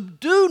than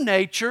subdue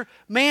nature,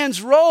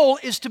 man's role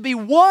is to be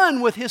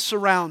one with his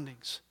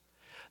surroundings.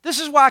 This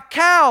is why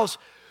cows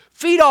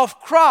feed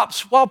off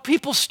crops while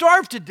people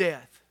starve to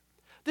death.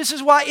 This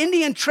is why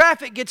Indian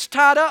traffic gets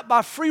tied up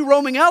by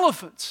free-roaming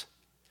elephants.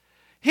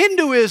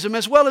 Hinduism,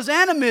 as well as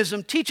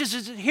animism, teaches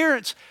its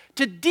adherents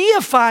to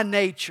deify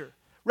nature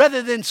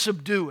rather than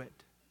subdue it.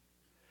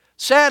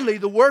 Sadly,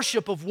 the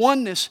worship of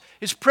oneness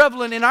is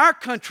prevalent in our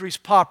country's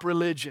pop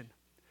religion.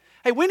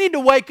 Hey, we need to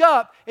wake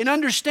up and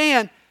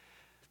understand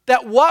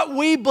that what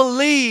we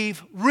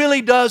believe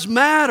really does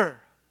matter.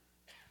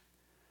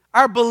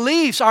 Our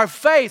beliefs, our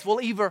faith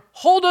will either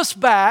hold us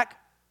back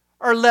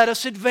or let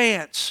us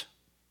advance.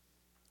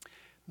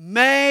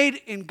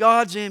 Made in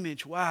God's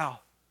image.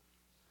 Wow,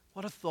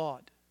 what a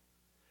thought.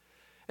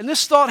 And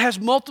this thought has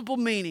multiple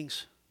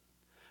meanings,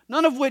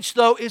 none of which,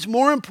 though, is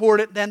more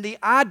important than the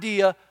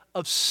idea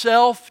of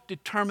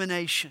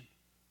self-determination.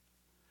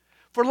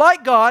 For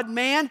like God,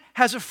 man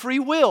has a free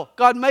will.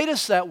 God made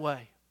us that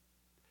way.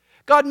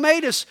 God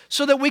made us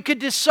so that we could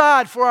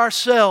decide for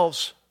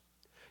ourselves.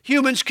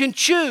 Humans can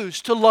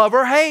choose to love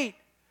or hate,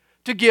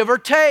 to give or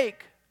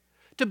take,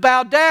 to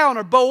bow down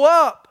or bow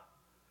up,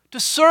 to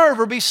serve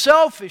or be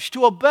selfish,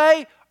 to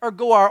obey or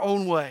go our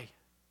own way.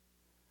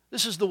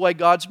 This is the way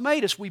God's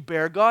made us. We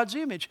bear God's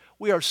image.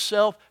 We are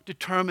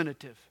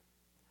self-determinative.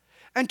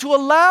 And to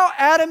allow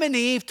Adam and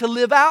Eve to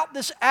live out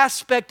this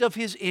aspect of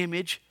His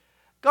image,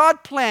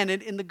 God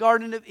planted in the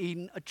Garden of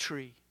Eden a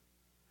tree.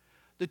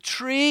 The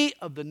tree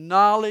of the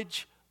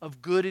knowledge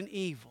of good and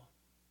evil.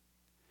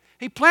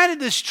 He planted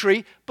this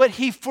tree, but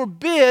He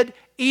forbid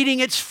eating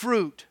its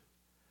fruit.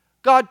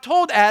 God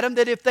told Adam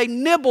that if they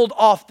nibbled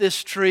off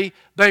this tree,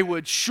 they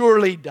would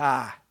surely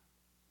die.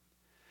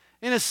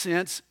 In a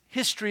sense,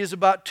 history is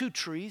about two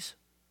trees.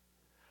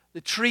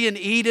 The tree in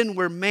Eden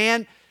where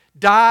man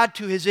died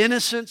to his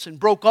innocence and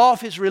broke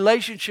off his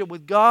relationship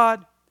with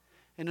God.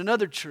 And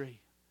another tree,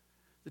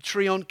 the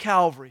tree on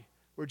Calvary,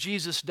 where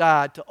Jesus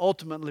died to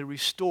ultimately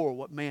restore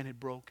what man had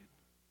broken.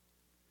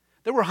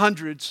 There were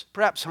hundreds,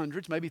 perhaps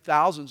hundreds, maybe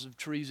thousands of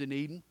trees in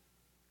Eden.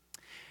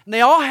 And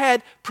they all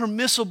had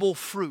permissible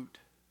fruit,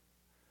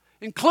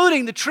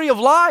 including the tree of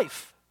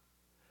life.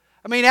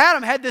 I mean,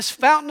 Adam had this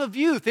fountain of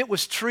youth. It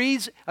was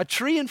a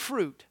tree and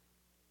fruit.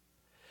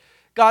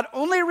 God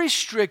only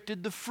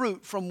restricted the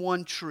fruit from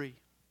one tree.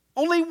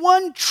 Only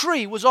one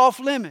tree was off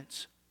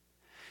limits.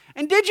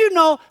 And did you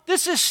know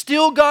this is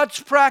still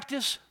God's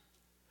practice?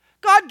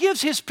 God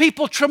gives His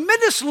people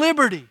tremendous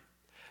liberty.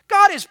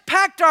 God has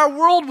packed our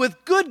world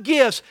with good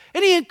gifts,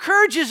 and He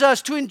encourages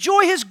us to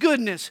enjoy His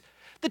goodness.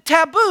 The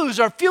taboos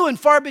are few and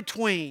far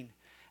between,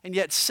 and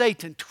yet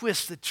Satan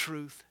twists the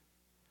truth.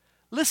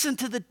 Listen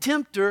to the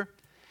tempter,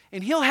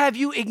 and he'll have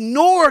you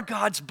ignore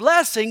God's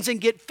blessings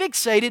and get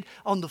fixated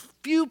on the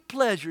few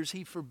pleasures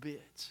he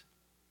forbids.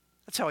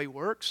 That's how he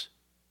works.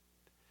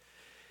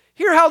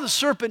 Hear how the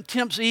serpent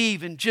tempts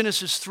Eve in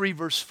Genesis 3,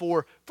 verse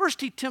 4.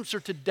 First, he tempts her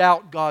to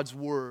doubt God's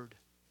word.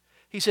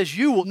 He says,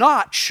 "You will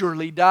not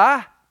surely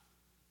die."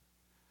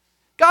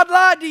 God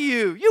lied to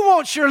you. You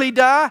won't surely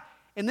die.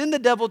 And then the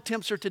devil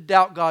tempts her to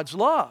doubt God's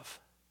love.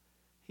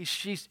 He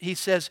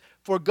says,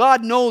 "For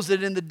God knows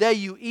that in the day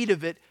you eat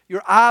of it,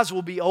 your eyes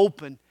will be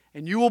open,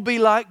 and you will be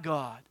like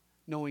God,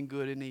 knowing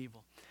good and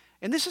evil."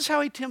 And this is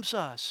how he tempts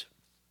us,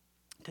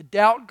 to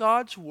doubt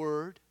God's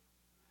word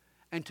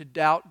and to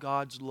doubt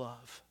God's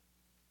love.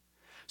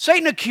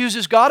 Satan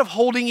accuses God of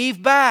holding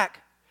Eve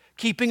back,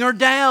 keeping her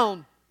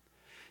down.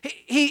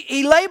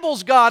 He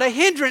labels God a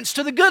hindrance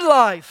to the good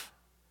life.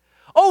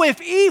 Oh,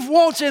 if Eve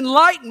wants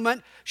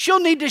enlightenment, she'll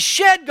need to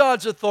shed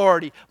God's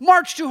authority,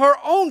 march to her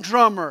own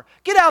drummer,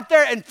 get out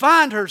there and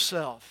find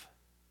herself.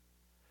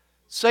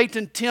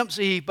 Satan tempts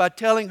Eve by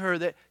telling her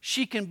that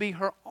she can be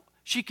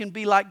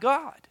like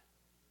God.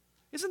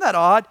 Isn't that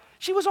odd?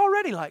 She was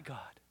already like God.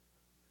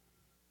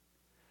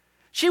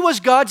 She was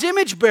God's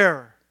image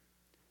bearer.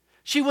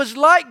 She was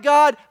like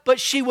God, but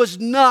she was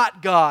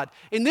not God.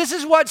 And this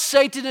is what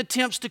Satan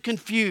attempts to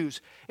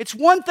confuse. It's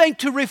one thing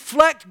to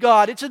reflect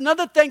God. It's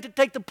another thing to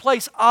take the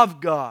place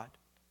of God.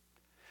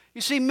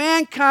 You see,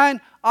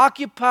 mankind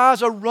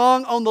occupies a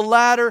rung on the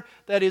ladder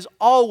that is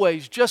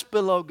always just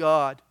below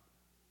God.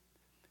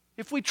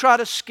 If we try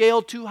to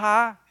scale too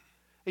high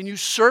and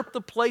usurp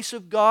the place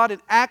of God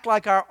and act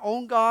like our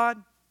own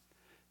God,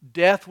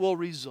 death will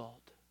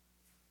result.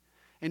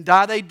 And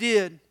die they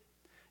did.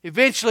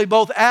 Eventually,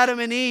 both Adam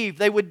and Eve,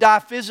 they would die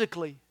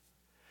physically.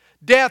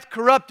 Death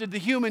corrupted the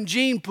human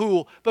gene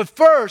pool, but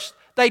first,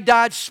 they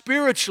died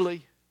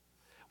spiritually.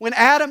 When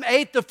Adam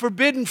ate the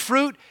forbidden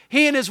fruit,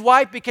 he and his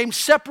wife became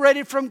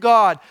separated from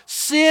God.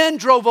 Sin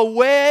drove a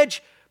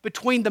wedge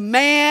between the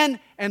man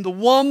and the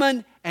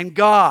woman and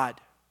God.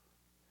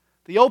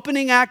 The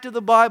opening act of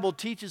the Bible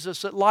teaches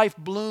us that life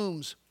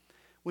blooms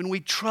when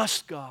we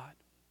trust God.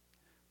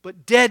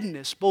 But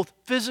deadness, both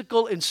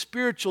physical and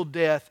spiritual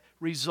death,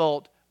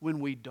 result when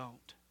we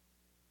don't.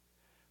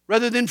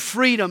 Rather than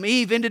freedom,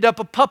 Eve ended up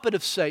a puppet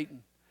of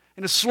Satan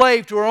and a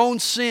slave to her own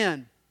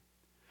sin.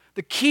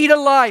 The key to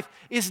life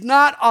is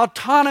not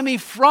autonomy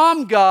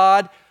from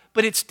God,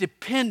 but its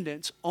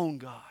dependence on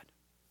God.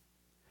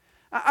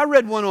 I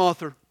read one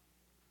author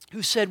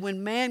who said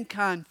when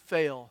mankind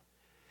fell,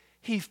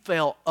 he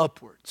fell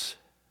upwards.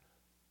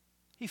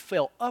 He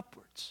fell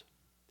upwards.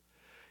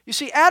 You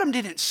see, Adam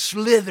didn't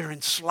slither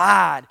and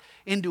slide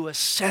into a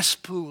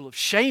cesspool of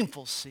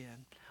shameful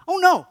sin. Oh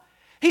no,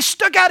 he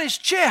stuck out his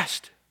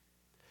chest.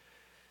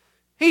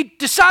 He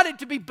decided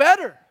to be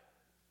better.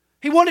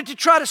 He wanted to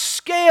try to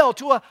scale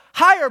to a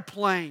higher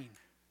plane.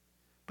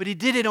 But he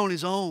did it on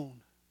his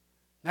own.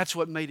 That's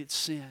what made it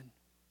sin.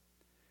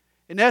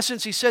 In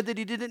essence, he said that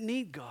he didn't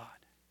need God.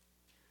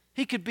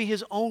 He could be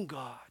his own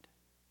God.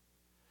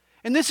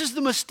 And this is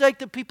the mistake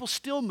that people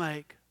still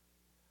make.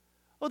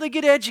 Oh, they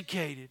get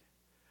educated.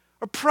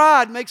 Or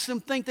pride makes them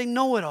think they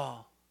know it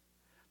all.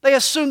 They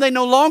assume they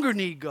no longer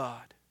need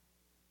God.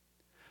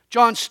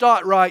 John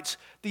Stott writes,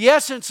 the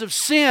essence of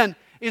sin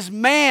is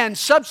man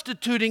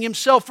substituting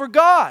himself for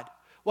God,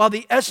 while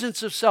the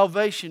essence of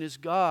salvation is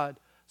God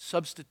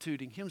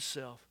substituting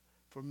himself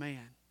for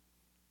man.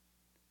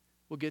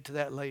 We'll get to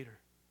that later.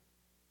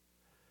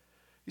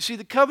 You see,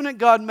 the covenant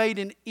God made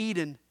in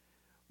Eden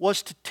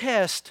was to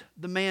test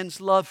the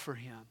man's love for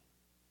him.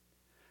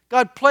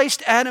 God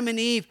placed Adam and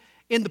Eve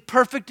in the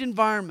perfect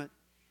environment,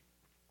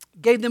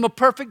 gave them a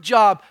perfect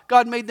job.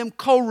 God made them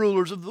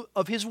co-rulers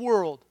of his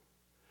world.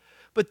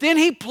 But then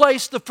he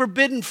placed the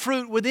forbidden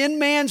fruit within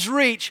man's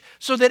reach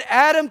so that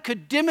Adam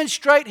could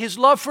demonstrate his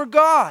love for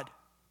God.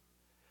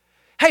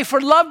 Hey,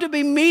 for love to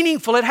be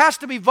meaningful, it has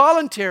to be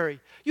voluntary.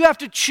 You have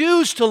to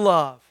choose to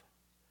love.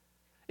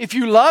 If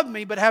you love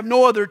me but have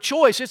no other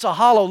choice, it's a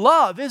hollow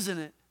love, isn't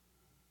it?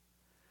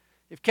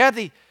 If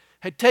Kathy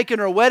had taken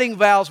her wedding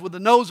vows with the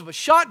nose of a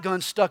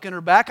shotgun stuck in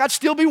her back, I'd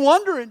still be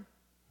wondering.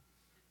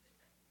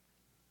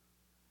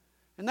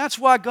 And that's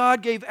why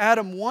God gave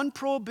Adam one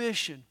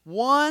prohibition.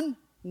 One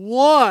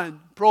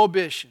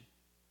prohibition.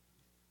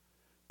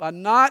 By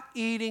not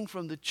eating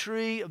from the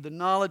tree of the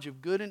knowledge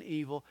of good and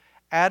evil,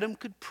 Adam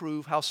could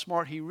prove how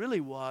smart he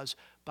really was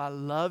by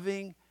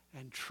loving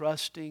and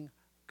trusting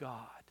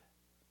God.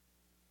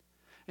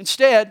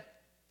 Instead,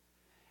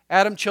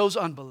 Adam chose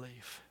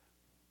unbelief.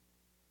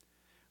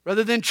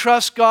 Rather than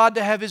trust God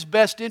to have his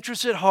best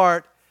interests at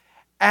heart,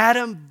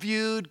 Adam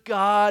viewed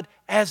God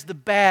as the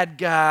bad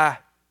guy.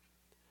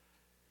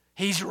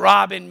 He's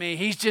robbing me.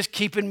 He's just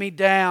keeping me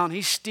down.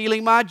 He's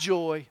stealing my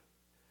joy.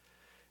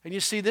 And you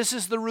see, this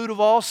is the root of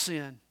all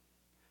sin.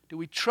 Do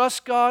we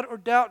trust God or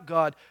doubt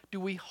God? Do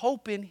we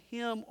hope in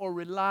Him or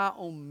rely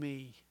on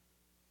me?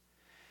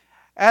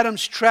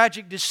 Adam's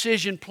tragic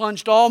decision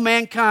plunged all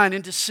mankind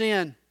into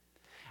sin.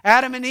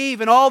 Adam and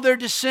Eve and all their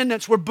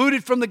descendants were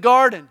booted from the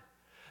garden.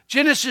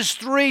 Genesis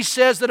 3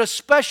 says that a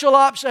special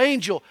ops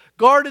angel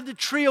guarded the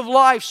tree of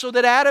life so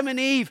that Adam and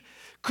Eve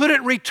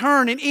couldn't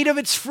return and eat of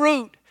its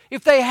fruit.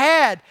 If they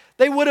had,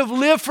 they would have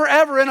lived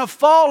forever in a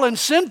fallen,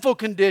 sinful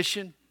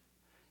condition.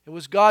 It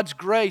was God's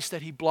grace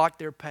that He blocked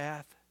their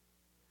path.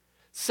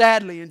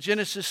 Sadly, in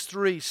Genesis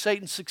 3,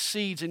 Satan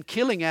succeeds in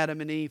killing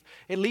Adam and Eve,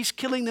 at least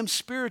killing them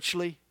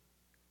spiritually.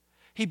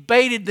 He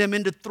baited them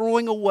into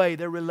throwing away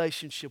their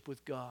relationship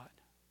with God.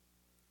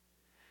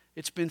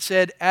 It's been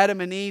said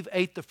Adam and Eve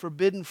ate the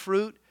forbidden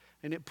fruit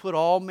and it put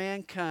all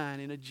mankind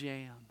in a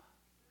jam.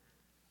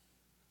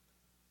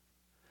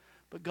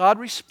 But God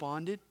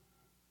responded,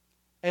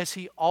 as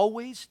He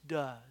always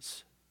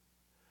does,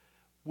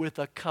 with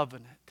a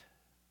covenant.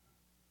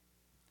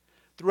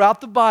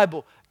 Throughout the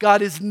Bible,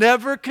 God is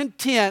never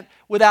content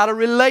without a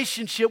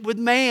relationship with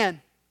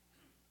man.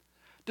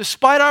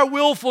 Despite our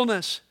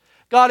willfulness,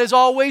 God is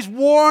always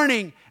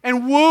warning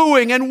and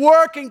wooing and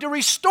working to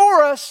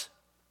restore us.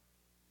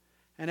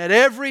 And at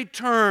every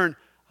turn,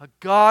 a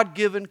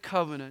God-given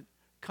covenant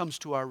comes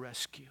to our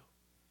rescue.